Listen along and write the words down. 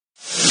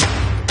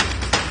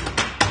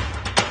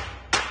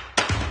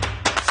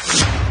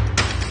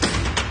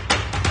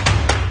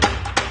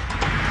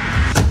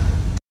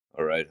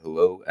right,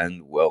 hello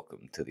and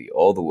welcome to the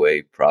All the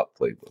Way Prop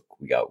Playbook.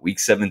 We got week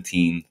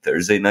 17,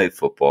 Thursday night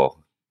football,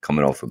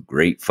 coming off a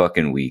great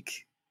fucking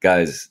week.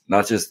 Guys,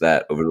 not just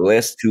that, over the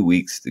last 2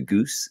 weeks, the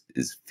Goose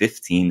is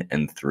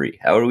 15-3.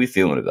 How are we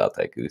feeling about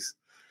that, Goose?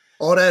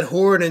 All that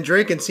whoring and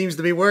drinking seems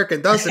to be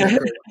working, doesn't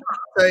it?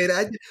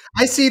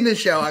 I seen this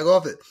show. I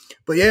love it.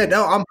 But yeah,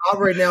 no, I'm out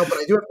right now. But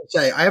I do have to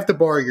say, I have to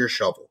borrow your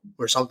shovel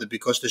or something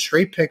because the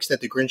straight picks that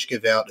the Grinch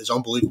give out is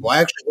unbelievable.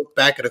 I actually looked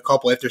back at a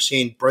couple after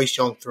seeing Bryce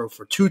Young throw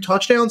for 2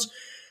 touchdowns.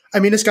 I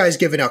mean, this guy's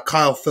giving out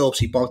Kyle Phillips.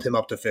 He bumped him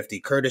up to 50.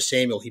 Curtis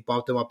Samuel, he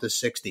bumped him up to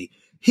 60.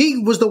 He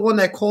was the one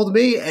that called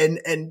me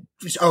and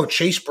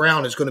Chase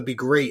Brown is going to be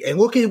great. And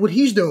look at what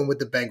he's doing with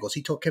the Bengals.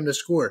 He took him to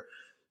score.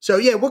 So,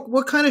 yeah,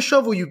 what kind of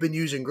shovel you been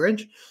using,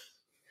 Grinch?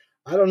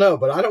 I don't know,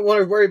 but I don't want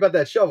to worry about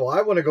that shovel.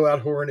 I want to go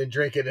out whoring and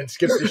drinking and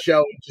skip the show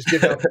and just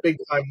give out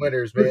big-time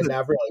winners, man.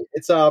 Now, really,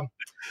 it's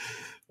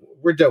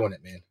we're doing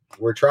it, man.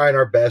 We're trying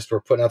our best.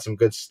 We're putting out some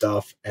good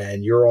stuff,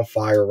 and you're on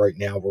fire right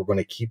now. We're going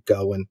to keep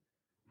going.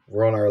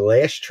 We're on our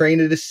last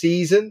train of the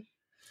season.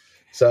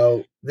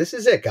 So this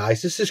is it,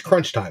 guys. This is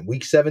crunch time.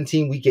 Week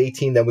 17, week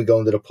 18, then we go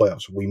into the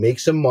playoffs. We make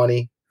some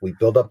money. We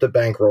build up the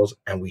bankrolls,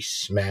 and we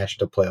smash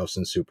the playoffs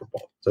in Super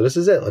Bowl. So this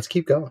is it. Let's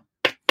keep going.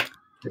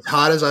 As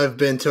hot as I've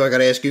been, too, I got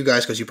to ask you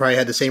guys because you probably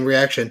had the same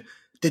reaction.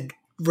 Did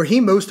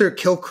Raheem Mostert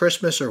kill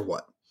Christmas or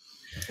what?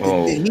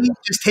 Did he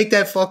just take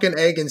that fucking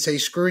egg and say,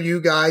 screw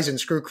you guys and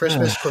screw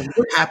Christmas?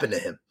 What happened to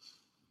him?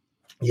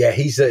 Yeah,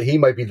 he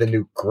might be the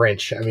new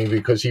Grinch. I mean,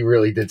 because he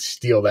really did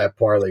steal that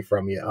parlay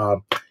from you.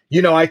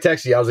 I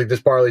texted you. I was like,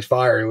 this parlay's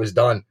fire. It was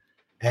done.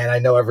 And I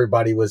know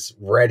everybody was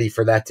ready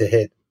for that to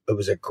hit. It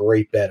was a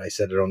great bet. I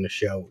said it on the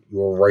show. You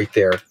were right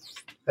there.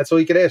 That's all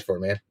you could ask for,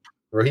 man.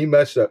 Raheem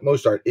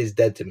Mostert is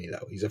dead to me,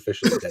 though. He's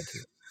officially dead to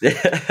me.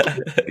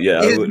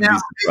 Yeah,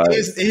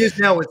 he is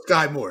now with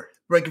Sky Moore.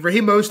 Like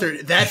Raheem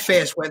Mostert, that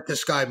fast went to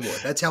Sky Moore.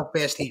 That's how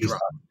fast he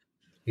dropped.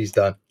 He's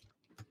done.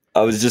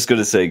 I was just going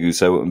to say,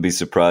 Goose, I wouldn't be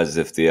surprised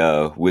if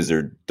the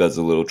Wizard does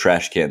a little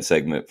trash can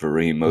segment for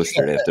Raheem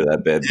Mostert after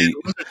that bad beat.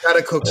 Got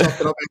to cook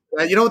something up after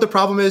that. You know what the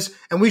problem is?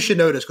 And we should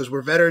know this because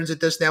we're veterans at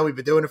this now. We've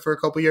been doing it for a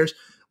couple of years.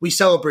 We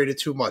celebrated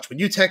too much. When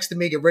you texted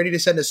me, get ready to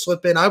send a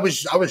slip in, I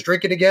was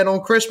drinking again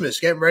on Christmas,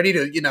 getting ready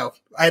to,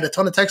 I had a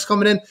ton of texts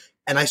coming in,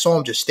 and I saw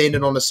him just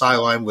standing on the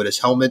sideline with his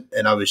helmet,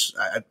 and I was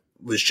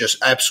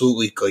just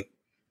absolutely like,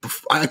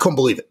 I couldn't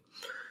believe it.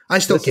 I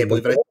still can't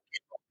believe it.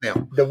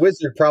 Now. The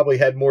Wizard probably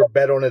had more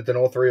bet on it than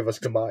all three of us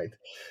combined.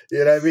 You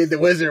know what I mean? The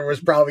Wizard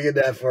was probably in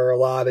that for a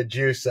lot of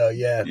juice. So,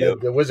 yeah,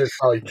 the Wizard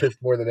probably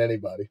pissed more than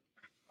anybody.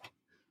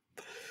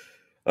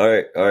 All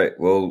right.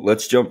 Well,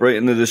 let's jump right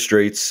into the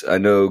straights. I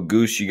know,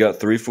 Goose, you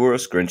got 3 for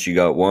us. Grinch, you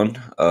got 1.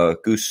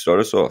 Goose, start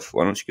us off.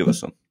 Why don't you give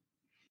us some?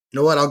 You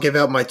know what? I'll give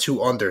out my 2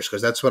 unders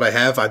because that's what I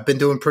have. I've been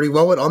doing pretty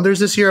well with unders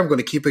this year. I'm going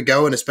to keep it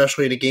going,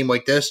 especially in a game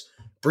like this.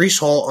 Breece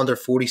Hall under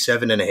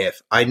 47.5.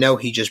 I know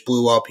he just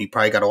blew up. He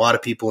probably got a lot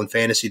of people in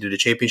fantasy to the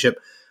championship.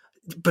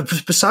 But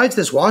besides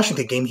this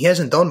Washington game, he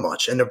hasn't done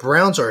much. And the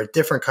Browns are a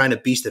different kind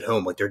of beast at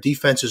home. Like their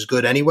defense is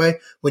good anyway.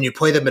 When you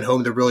play them at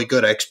home, they're really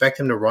good. I expect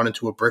him to run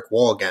into a brick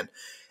wall again.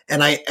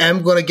 And I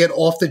am going to get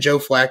off the Joe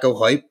Flacco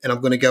hype, and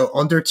I'm going to go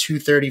under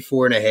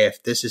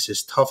 234.5. This is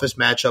his toughest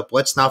matchup.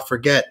 Let's not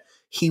forget,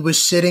 he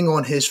was sitting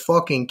on his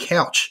fucking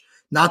couch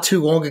not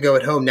too long ago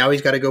at home. Now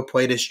he's got to go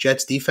play this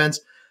Jets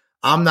defense.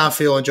 I'm not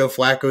feeling Joe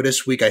Flacco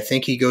this week. I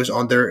think he goes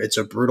under. It's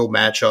a brutal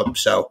matchup,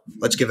 so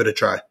let's give it a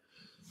try.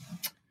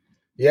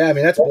 Yeah, I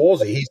mean, that's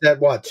ballsy. He's at,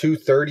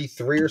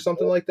 233 or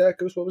something like that?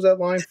 Goose, what was that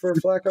line for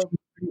Flacco?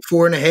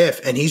 4.5,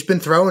 and he's been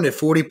throwing it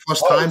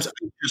 40-plus times.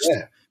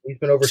 Yeah, he's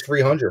been over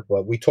 300.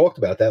 But we talked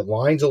about that.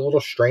 Line's a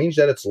little strange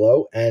that it's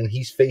low, and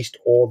he's faced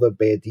all the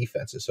bad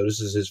defenses. So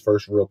this is his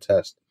first real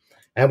test.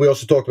 And we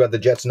also talked about the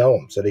Jets know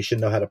him, so they should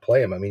know how to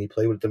play him. I mean, he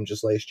played with them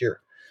just last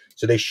year.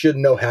 So they should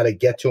know how to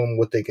get to him,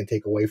 what they can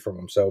take away from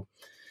him. So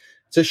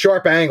it's a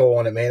sharp angle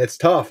on it, man. It's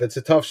tough. It's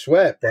a tough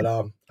sweat, but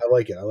I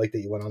like it. I like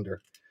that you went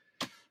under.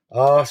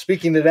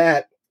 Speaking to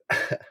that,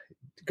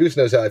 Goose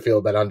knows how I feel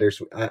about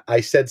unders.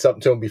 I said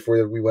something to him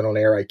before we went on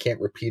air. I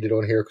can't repeat it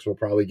on here because we'll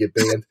probably get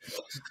banned.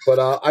 But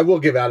I will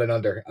give out an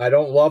under. I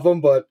don't love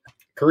him, but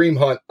Kareem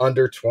Hunt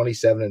under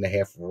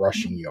 27.5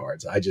 rushing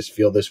yards. I just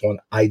feel this one.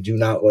 I do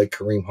not like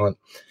Kareem Hunt.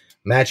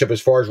 Matchup as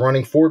far as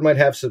running. Ford might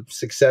have some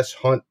success.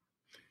 Hunt,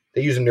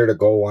 they use him near the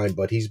goal line,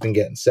 but he's been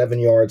getting 7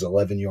 yards,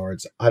 11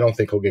 yards. I don't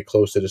think he'll get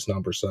close to this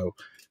number. So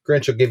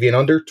Grinch will give you an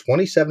under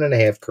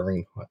 27.5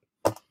 Kareem Hunt.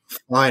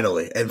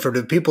 Finally. And for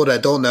the people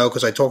that don't know,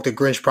 because I talk to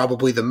Grinch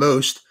probably the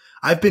most,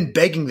 I've been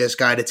begging this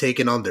guy to take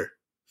an under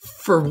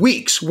for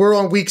weeks. We're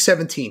on week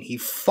 17. He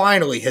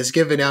finally has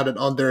given out an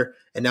under,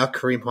 and now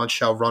Kareem Hunt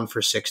shall run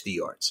for 60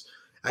 yards.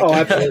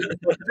 Absolutely.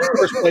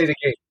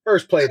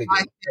 First play of the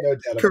game. No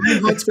doubt about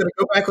Kareem Hunt's going to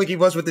go back like he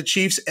was with the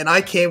Chiefs, and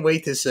I can't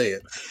wait to see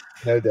it.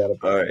 No doubt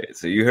about it. All right,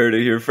 so you heard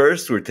it here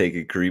first. We're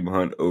taking Kareem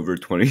Hunt over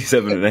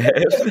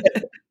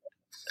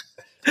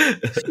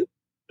 27.5.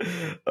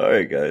 All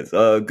right, guys.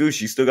 Goose,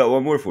 you still got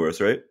one more for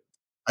us, right?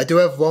 I do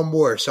have one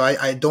more. So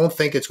I don't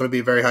think it's going to be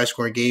a very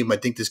high-scoring game. I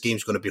think this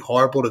game's going to be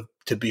horrible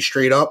to be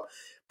straight up.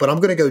 but I'm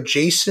going to go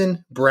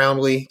Jason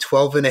Brownlee,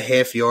 12 and a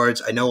half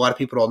yards. I know a lot of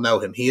people don't know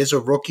him. He is a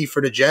rookie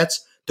for the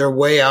Jets. They're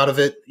way out of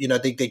it.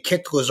 They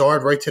kicked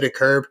Lazard right to the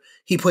curb.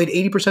 He played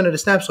 80% of the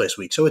snaps last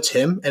week. So it's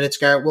him and it's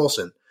Garrett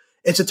Wilson.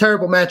 It's a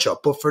terrible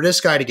matchup, but for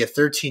this guy to get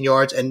 13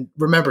 yards, and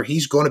remember,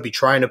 he's going to be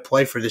trying to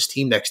play for this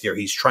team next year.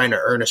 He's trying to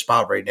earn a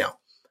spot right now.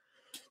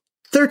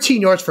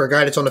 13 yards for a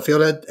guy that's on the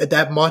field at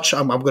that much,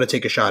 I'm going to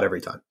take a shot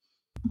every time.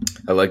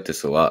 I like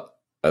this a lot.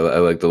 I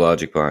like the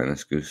logic behind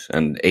this, Goose.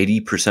 And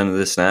 80% of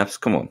the snaps,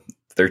 come on,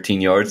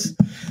 13 yards?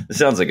 This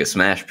sounds like a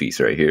smash piece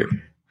right here.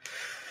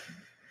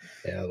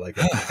 Yeah, I like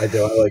it. I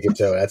do. I like it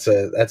too.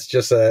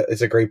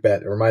 It's a great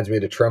bet. It reminds me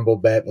of the Tremble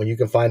bet. When you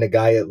can find a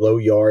guy at low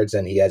yards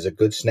and he has a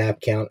good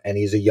snap count and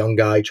he's a young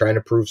guy trying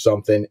to prove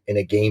something in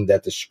a game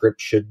that the script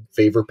should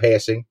favor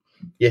passing,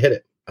 you hit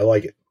it. I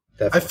like it.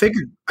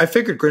 Definitely. I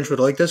figured Grinch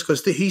would like this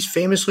because he's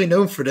famously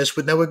known for this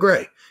with Noah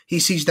Gray. He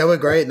sees Noah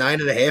Gray at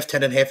 9.5,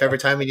 10.5 every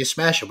time when you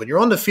smash it. When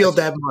you're on the field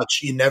that much,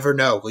 you never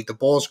know. Like the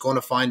ball's going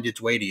to find its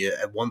way to you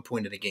at one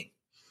point in the game.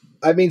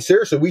 I mean,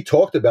 seriously, we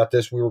talked about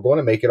this. We were going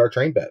to make it our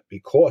train bet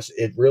because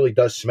it really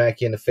does smack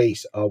you in the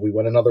face. We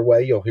went another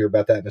way. You'll hear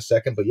about that in a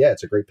second. But, yeah,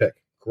 it's a great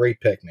pick. Great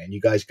pick, man.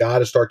 You guys got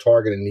to start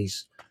targeting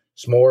these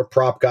smaller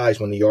prop guys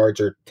when the yards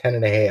are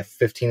 10.5,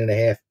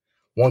 15.5.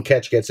 One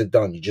catch gets it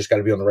done. You just got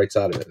to be on the right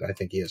side of it, and I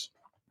think he is.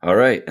 All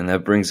right, and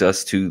that brings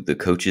us to the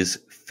coach's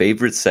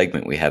favorite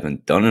segment we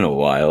haven't done in a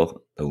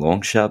while, the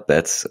long shot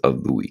bets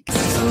of the week.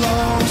 It's a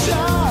long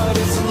shot,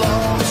 it's a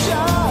long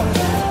shot.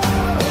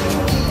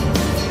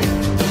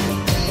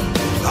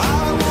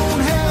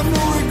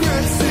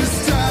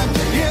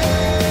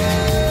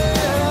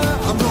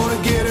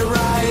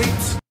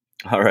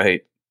 All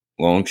right,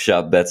 long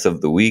shot bets of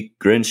the week.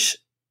 Grinch,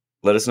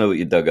 let us know what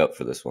you dug up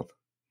for this one.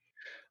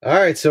 All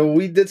right, so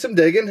we did some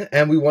digging,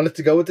 and we wanted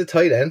to go with the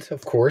tight end,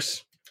 of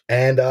course,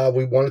 and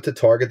we wanted to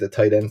target the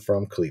tight end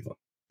from Cleveland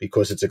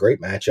because it's a great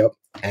matchup,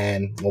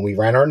 and when we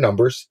ran our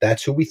numbers,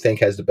 that's who we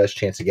think has the best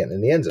chance of getting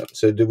in the end zone.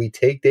 So do we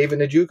take David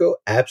Njoku?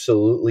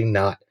 Absolutely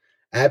not.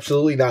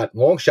 Absolutely not.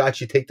 Long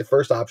shots, you take the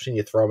first option,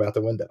 you throw him out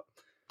the window.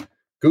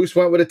 Goose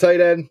went with a tight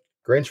end.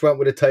 Grinch went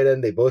with a tight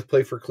end. They both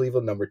play for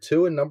Cleveland, number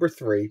 2 and number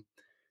 3.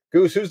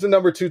 Goose, who's the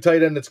number 2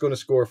 tight end that's going to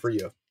score for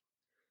you?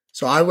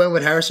 So I went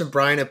with Harrison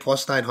Bryant at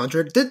plus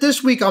 900.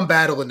 This week I'm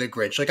battling the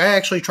Grinch. Like I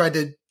actually tried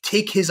to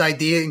take his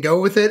idea and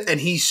go with it, and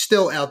he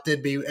still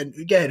outdid me. And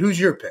again, who's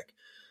your pick?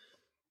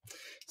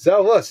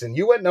 So listen,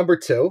 you went number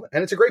 2,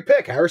 and it's a great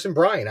pick, Harrison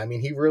Bryant. I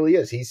mean, he really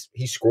is.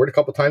 He scored a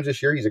couple times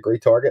this year. He's a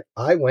great target.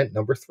 I went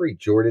number 3,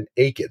 Jordan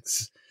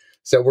Akins.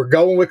 So we're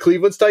going with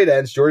Cleveland's tight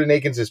ends. Jordan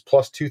Akins is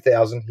plus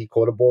 2,000. He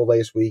caught a ball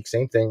last week.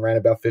 Same thing, ran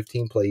about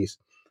 15 plays.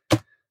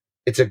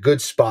 It's a good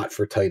spot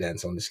for tight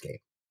ends on this game.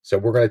 So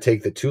we're going to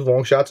take the 2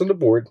 long shots on the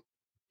board,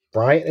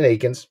 Bryant and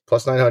Akins,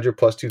 plus 900,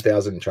 plus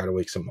 2,000, and try to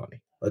make some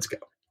money. Let's go.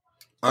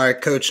 All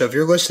right, Coach. So if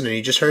you're listening,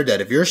 you just heard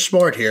that. If you're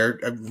smart here,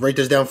 I'll write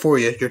this down for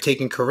you. You're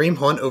taking Kareem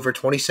Hunt over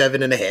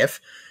 27.5.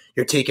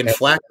 You're taking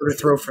Flacco to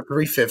throw for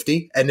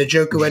 350, and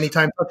Njoku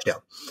anytime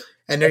touchdown.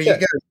 And there you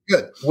go.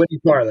 Good.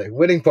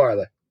 Winning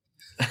parlay.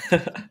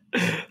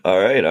 All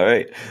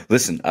right.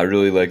 Listen, I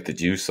really like the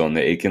juice on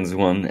the Akins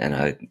one,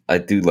 and I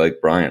do like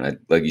Brian.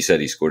 Like you said,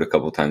 he scored a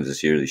couple times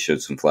this year. He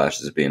showed some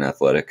flashes of being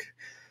athletic.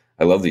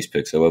 I love these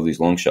picks. I love these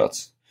long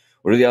shots.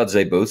 What are the odds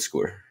they both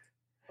score?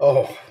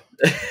 Oh,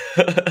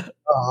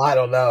 I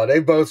don't know. They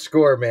both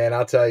score, man.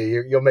 I'll tell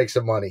you, you'll make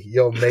some money.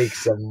 You'll make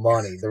some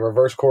money. The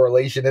reverse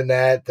correlation in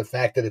that, the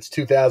fact that it's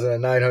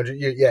 2,900,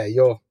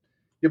 you'll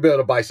be able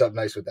to buy something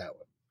nice with that one.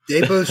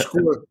 They both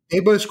score. They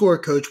both score,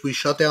 Coach. We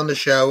shut down the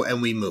show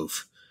and we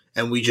move,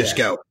 and we just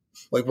go.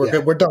 Like we're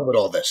good. We're done with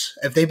all this.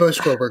 If they both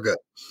score, we're good.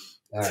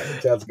 All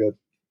right, sounds good.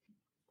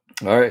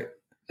 All right,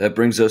 that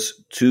brings us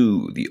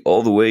to the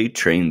all the way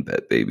train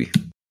bet, baby.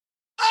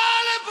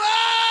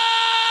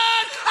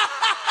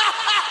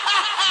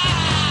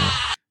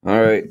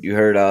 All right, you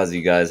heard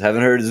Ozzy, guys.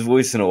 Haven't heard his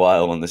voice in a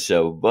while on the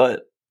show,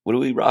 but what are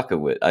we rocking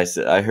with?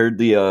 I heard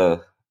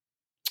the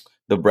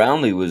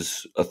Brownlee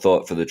was a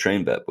thought for the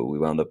train bet, but we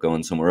wound up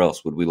going somewhere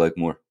else. Would we like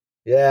more?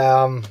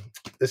 Yeah,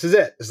 this is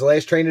it. This is the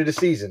last train of the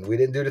season. We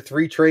didn't do the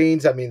 3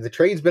 trains. I mean, the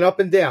train's been up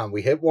and down.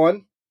 We hit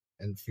one,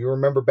 and if you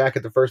remember back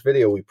at the first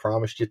video, we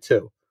promised you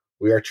 2.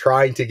 We are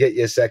trying to get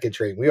you a second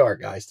train. We are,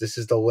 guys. This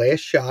is the last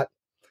shot.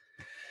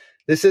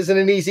 This isn't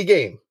an easy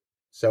game,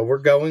 so we're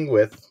going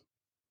with.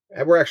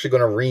 And we're actually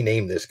going to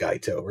rename this guy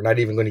too. We're not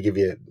even going to give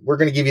you. We're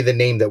going to give you the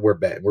name that we're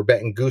betting. We're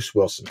betting Goose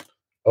Wilson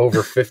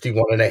over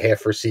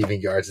 51.5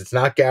 receiving yards. It's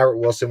not Garrett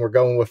Wilson. We're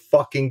going with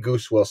fucking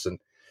Goose Wilson.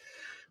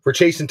 We're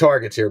chasing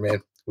targets here,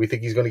 man. We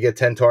think he's going to get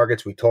 10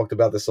 targets. We talked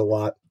about this a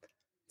lot.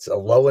 It's a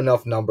low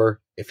enough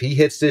number. If he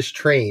hits this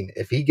train,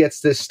 if he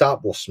gets this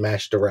stop, we'll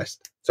smash the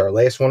rest. It's our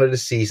last one of the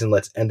season.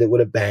 Let's end it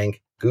with a bang.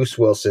 Goose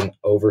Wilson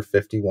over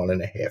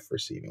 51.5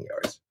 receiving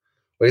yards.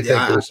 What do you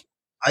think, Goose?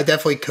 I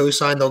definitely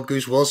co-signed on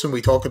Goose Wilson.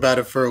 We talked about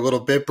it for a little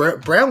bit.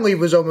 Brownlee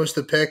was almost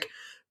the pick,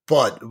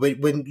 but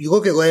when you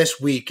look at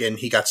last week and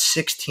he got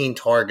 16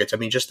 targets, I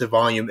mean, just the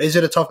volume. Is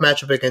it a tough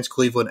matchup against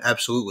Cleveland?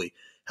 Absolutely.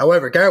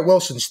 However, Garrett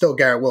Wilson's still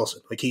Garrett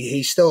Wilson. Like,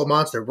 he's still a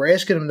monster. We're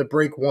asking him to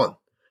break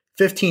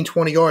 15,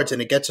 20 yards,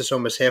 and it gets us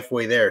almost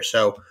halfway there.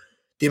 So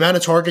the amount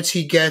of targets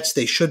he gets,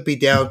 they should be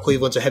down.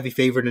 Cleveland's a heavy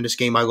favorite in this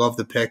game. I love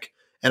the pick.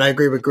 And I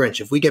agree with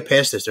Grinch. If we get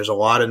past this, there's a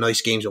lot of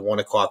nice games at 1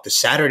 o'clock. The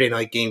Saturday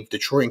night game,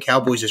 Detroit and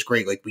Cowboys, is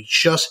great. Like, we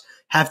just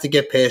have to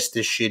get past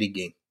this shitty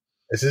game.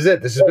 This is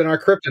it. This has been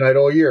our kryptonite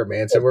all year,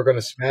 man. So we're going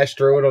to smash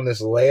through it on this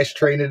last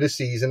train of the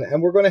season,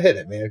 and we're going to hit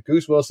it, man.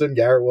 Goose Wilson,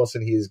 Garrett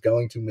Wilson, he is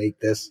going to make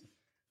this.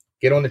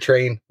 Get on the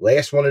train.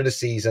 Last one of the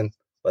season.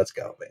 Let's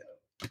go,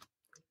 man.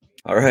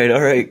 All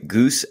right.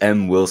 Goose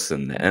M.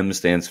 Wilson. The M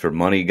stands for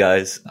money,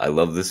 guys. I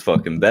love this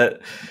fucking bet.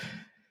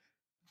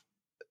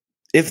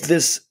 If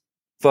this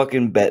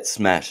fucking bet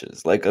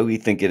smashes like we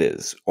think it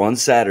is, on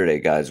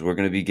Saturday, guys, we're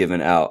going to be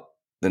giving out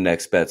the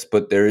next bets,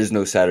 but there is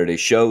no Saturday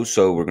show,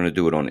 so we're going to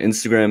do it on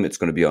Instagram. It's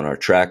going to be on our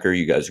tracker.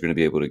 You guys are going to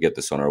be able to get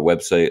this on our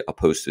website. I'll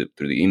post it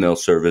through the email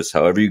service.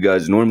 However you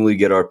guys normally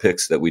get our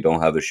picks that we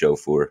don't have a show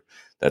for,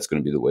 that's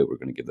going to be the way we're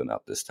going to give them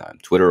out this time.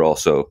 Twitter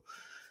also.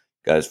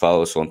 Guys,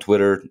 follow us on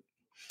Twitter.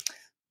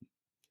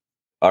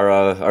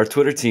 Our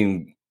Twitter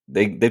team,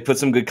 they put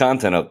some good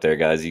content up there,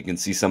 guys. You can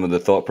see some of the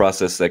thought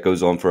process that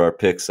goes on for our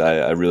picks.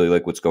 I really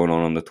like what's going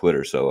on the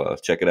Twitter, so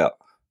check it out.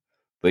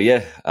 But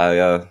yeah,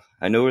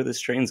 I know where this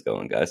train's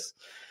going, guys.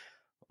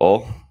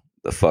 All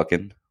the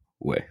fucking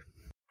way.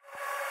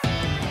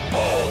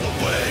 All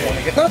the way.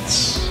 Wanna get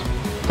nuts?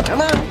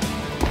 Come on.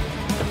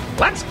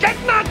 Let's get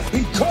nuts!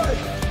 He could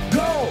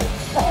go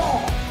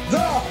all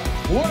the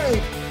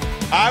way.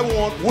 I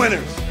want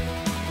winners.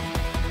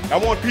 I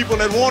want people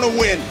that want to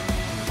win.